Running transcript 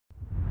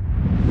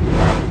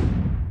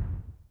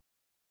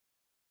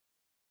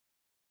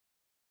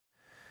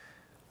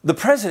The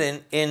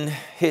president, in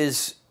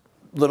his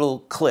little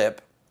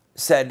clip,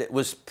 said it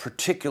was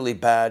particularly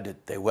bad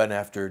that they went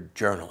after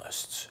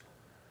journalists.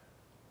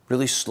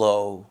 Really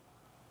slow,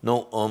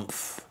 no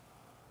oomph.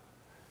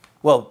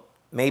 Well,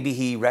 maybe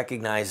he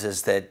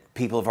recognizes that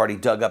people have already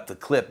dug up the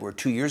clip where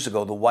 2 years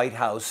ago the White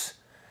House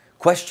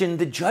questioned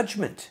the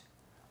judgment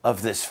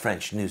of this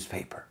French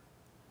newspaper.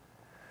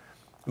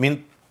 I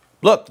mean,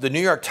 look, the New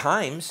York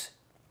Times,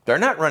 they're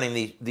not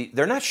running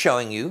they're not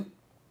showing you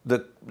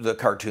the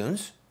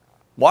cartoons.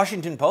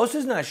 Washington Post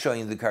is not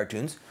showing you the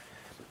cartoons.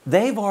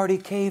 They've already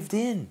caved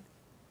in.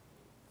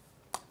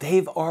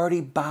 They've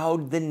already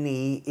bowed the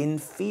knee in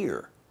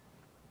fear.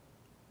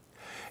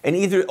 And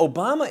either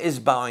Obama is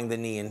bowing the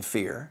knee in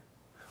fear,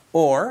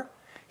 or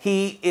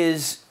he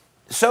is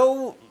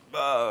so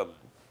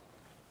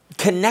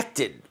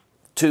connected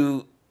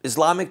to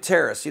Islamic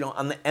terrorists,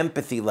 on the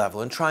empathy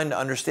level and trying to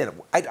understand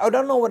it. I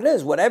don't know what it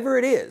is, whatever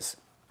it is.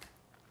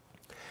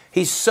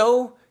 He's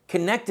so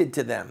connected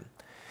to them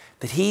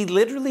that he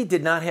literally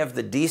did not have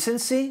the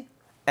decency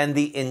and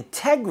the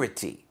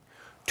integrity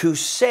to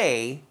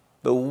say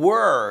the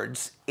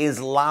words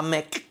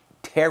Islamic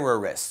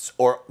terrorists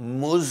or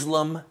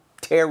Muslim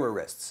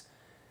terrorists.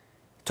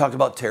 He talked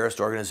about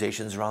terrorist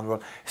organizations around the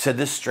world. He said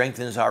this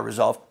strengthens our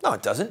resolve. No,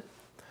 it doesn't.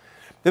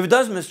 If it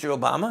does, Mr.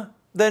 Obama,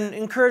 then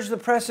encourage the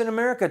press in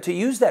America to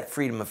use that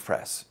freedom of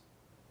press.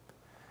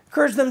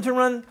 Encourage them to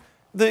run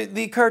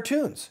the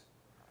cartoons.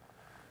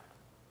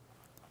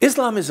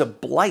 Islam is a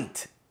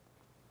blight.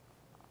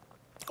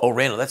 Oh,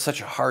 Randall, that's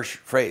such a harsh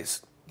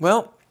phrase.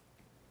 Well,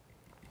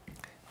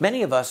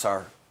 many of us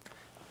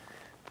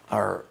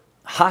are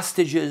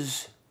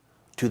hostages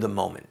to the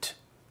moment.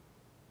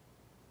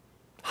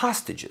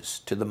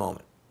 Hostages to the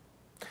moment.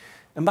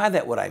 And by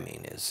that, what I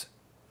mean is,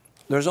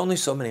 there's only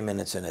so many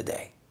minutes in a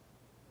day.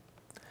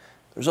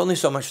 There's only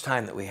so much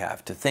time that we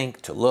have to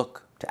think, to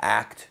look, to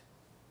act.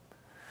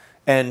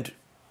 And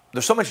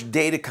there's so much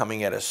data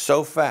coming at us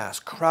so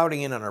fast,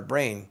 crowding in on our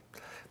brain,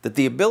 that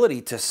the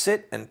ability to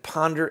sit and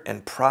ponder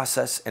and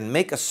process and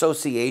make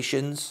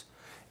associations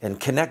and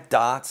connect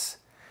dots,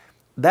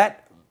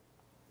 that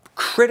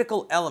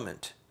critical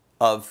element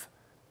of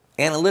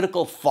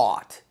analytical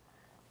thought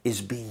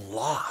is being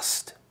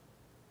lost.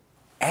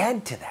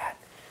 Add to that,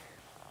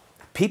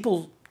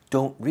 people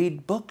don't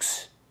read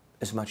books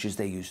as much as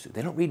they used to.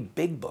 They don't read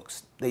big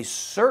books. They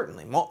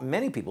certainly,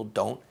 many people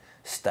don't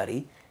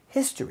study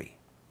history.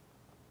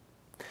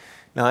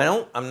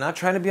 Now, I'm not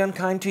trying to be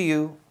unkind to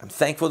you. I'm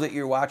thankful that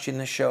you're watching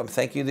this show. I'm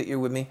thanking you that you're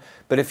with me.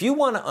 But if you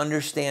want to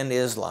understand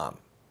Islam,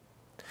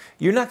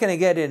 you're not going to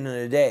get it in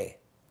a day.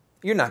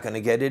 You're not going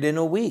to get it in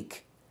a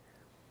week.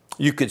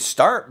 You could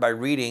start by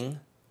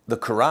reading the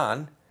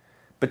Quran,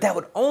 but that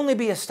would only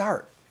be a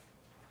start.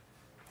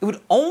 It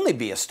would only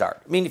be a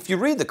start. I mean, if you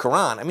read the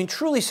Quran,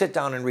 truly sit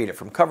down and read it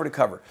from cover to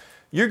cover.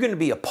 You're going to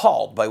be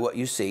appalled by what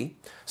you see.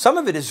 Some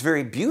of it is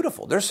very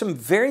beautiful. There's some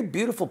very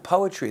beautiful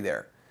poetry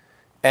there.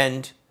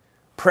 And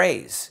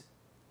praise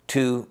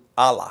to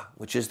Allah,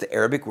 which is the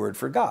Arabic word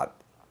for God.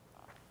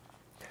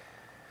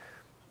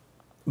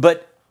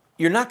 But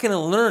you're not going to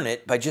learn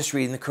it by just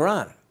reading the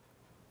Quran.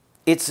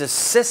 It's a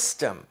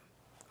system,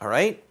 all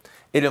right?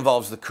 It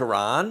involves the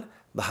Quran,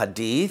 the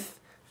Hadith,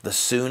 the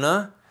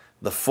Sunnah,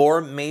 the 4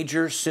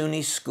 major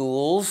Sunni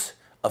schools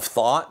of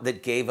thought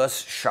that gave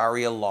us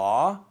Sharia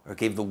law, or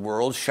gave the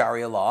world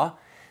Sharia law.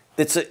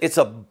 It's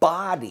a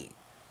body,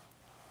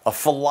 a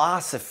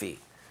philosophy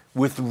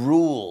with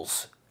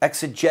rules,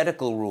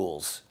 exegetical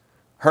rules,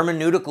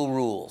 hermeneutical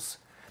rules.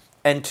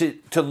 And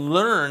to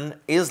learn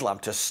Islam,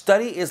 to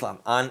study Islam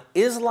on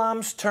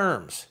Islam's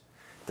terms,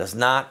 does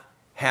not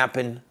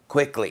happen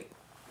quickly.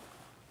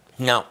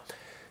 Now,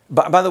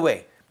 by the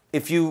way,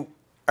 if you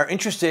are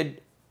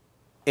interested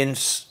in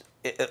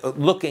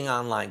looking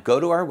online,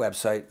 go to our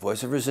website,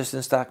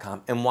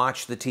 voiceofresistance.com, and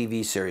watch the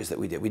TV series that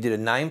we did. We did a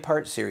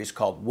 9-part series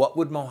called What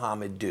Would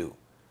Muhammad Do?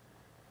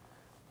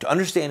 To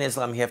understand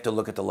Islam, you have to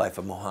look at the life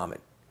of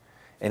Muhammad.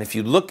 And if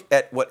you look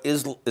at what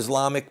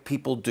Islamic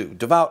people do,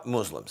 devout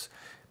Muslims,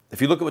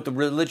 if you look at what the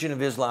religion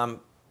of Islam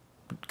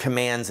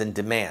commands and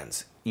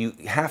demands, you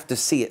have to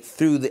see it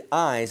through the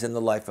eyes and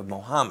the life of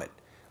Muhammad.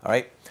 All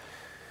right?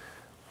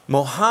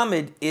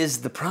 Muhammad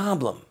is the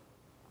problem.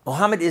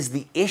 Muhammad is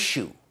the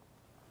issue.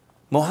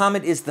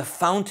 Muhammad is the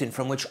fountain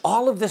from which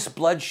all of this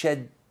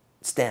bloodshed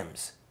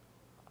stems.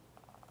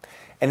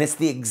 And it's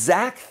the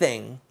exact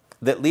thing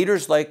that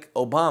leaders like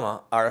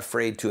Obama are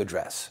afraid to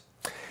address.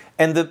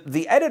 And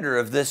the editor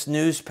of this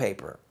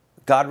newspaper,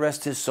 God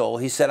rest his soul,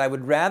 he said, I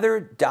would rather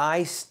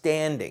die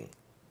standing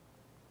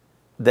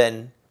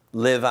than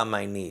live on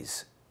my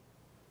knees.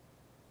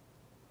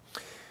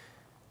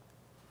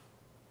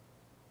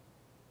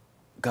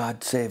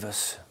 God save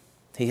us.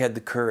 He had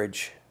the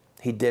courage.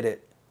 He did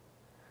it.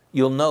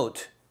 You'll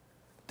note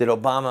that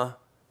Obama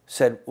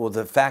said, well,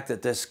 the fact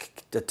that this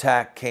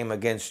attack came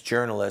against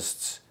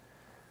journalists,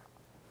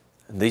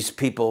 these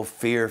people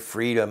fear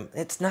freedom.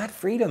 It's not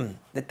freedom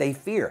that they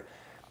fear.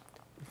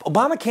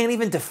 Obama can't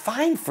even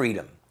define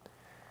freedom.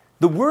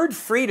 The word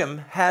freedom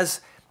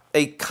has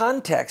a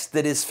context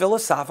that is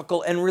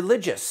philosophical and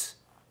religious.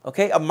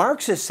 Okay, a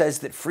Marxist says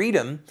that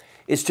freedom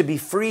is to be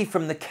free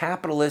from the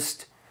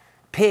capitalist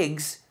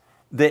pigs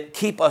that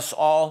keep us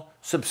all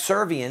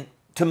subservient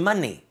to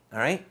money, all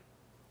right?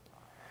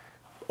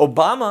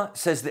 Obama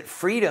says that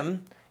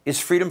freedom is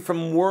freedom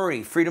from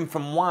worry, freedom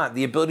from want,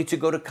 the ability to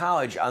go to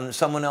college on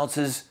someone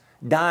else's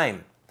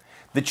dime.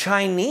 The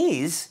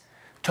Chinese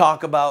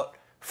talk about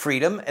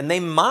freedom, and they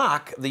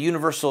mock the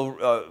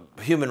Universal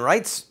Human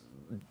Rights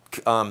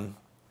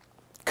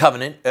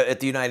Covenant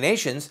at the United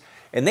Nations,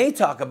 and they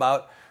talk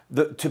about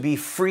to be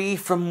free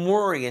from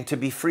worry and to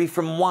be free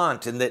from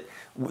want, and that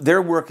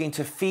they're working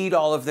to feed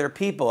all of their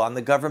people on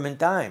the government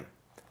dime.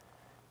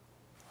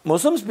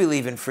 Muslims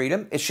believe in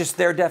freedom. It's just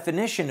their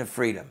definition of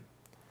freedom.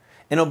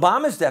 And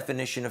Obama's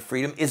definition of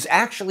freedom is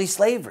actually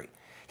slavery.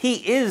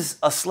 He is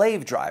a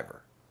slave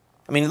driver.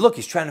 I mean, look,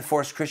 he's trying to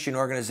force Christian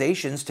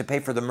organizations to pay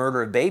for the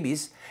murder of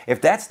babies.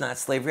 If that's not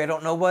slavery, I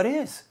don't know what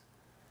is.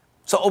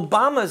 So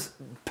Obama's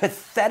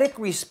pathetic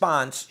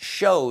response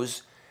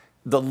shows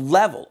the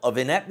level of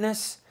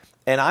ineptness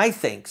and I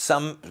think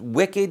some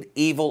wicked,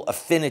 evil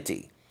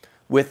affinity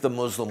with the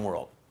Muslim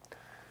world.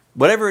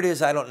 Whatever it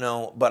is, I don't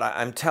know, but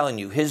I'm telling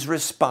you, his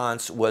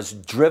response was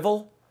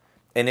drivel,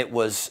 and it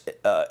was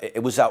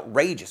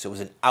outrageous. It was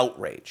an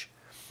outrage.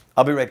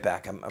 I'll be right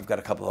back. I've got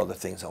a couple other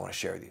things I want to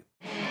share with you.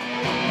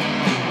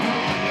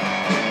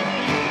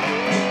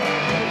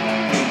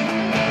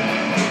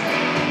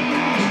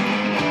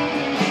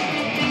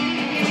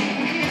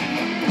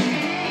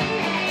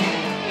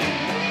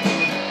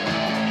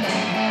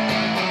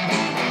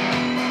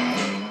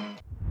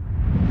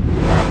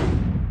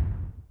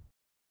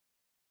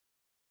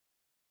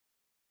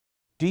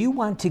 Do you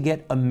want to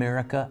get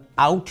America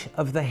out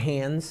of the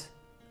hands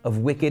of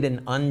wicked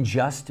and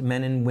unjust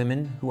men and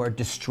women who are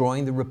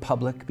destroying the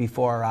republic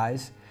before our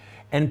eyes,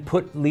 and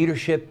put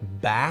leadership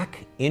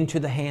back into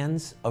the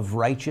hands of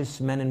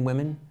righteous men and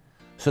women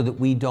so that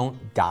we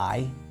don't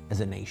die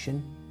as a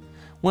nation?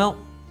 Well,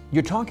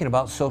 you're talking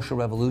about social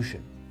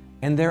revolution,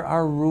 and there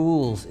are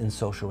rules in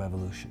social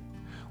revolution.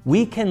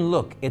 We can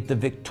look at the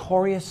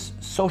victorious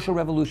social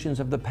revolutions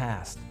of the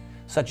past,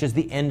 such as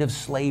the end of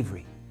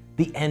slavery,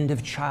 the end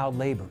of child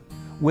labor,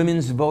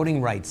 women's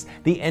voting rights,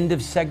 the end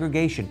of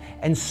segregation,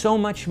 and so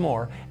much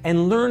more,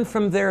 and learn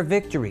from their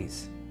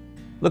victories.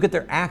 Look at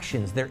their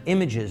actions, their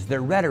images,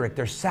 their rhetoric,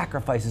 their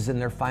sacrifices,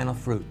 and their final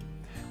fruit.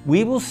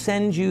 We will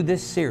send you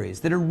this series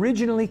that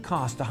originally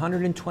cost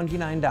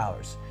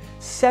 $129,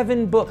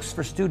 7 books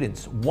for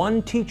students,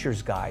 1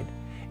 teacher's guide,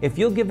 if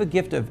you'll give a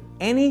gift of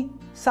any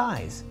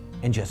size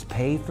and just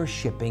pay for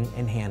shipping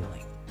and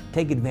handling.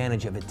 Take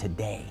advantage of it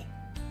today.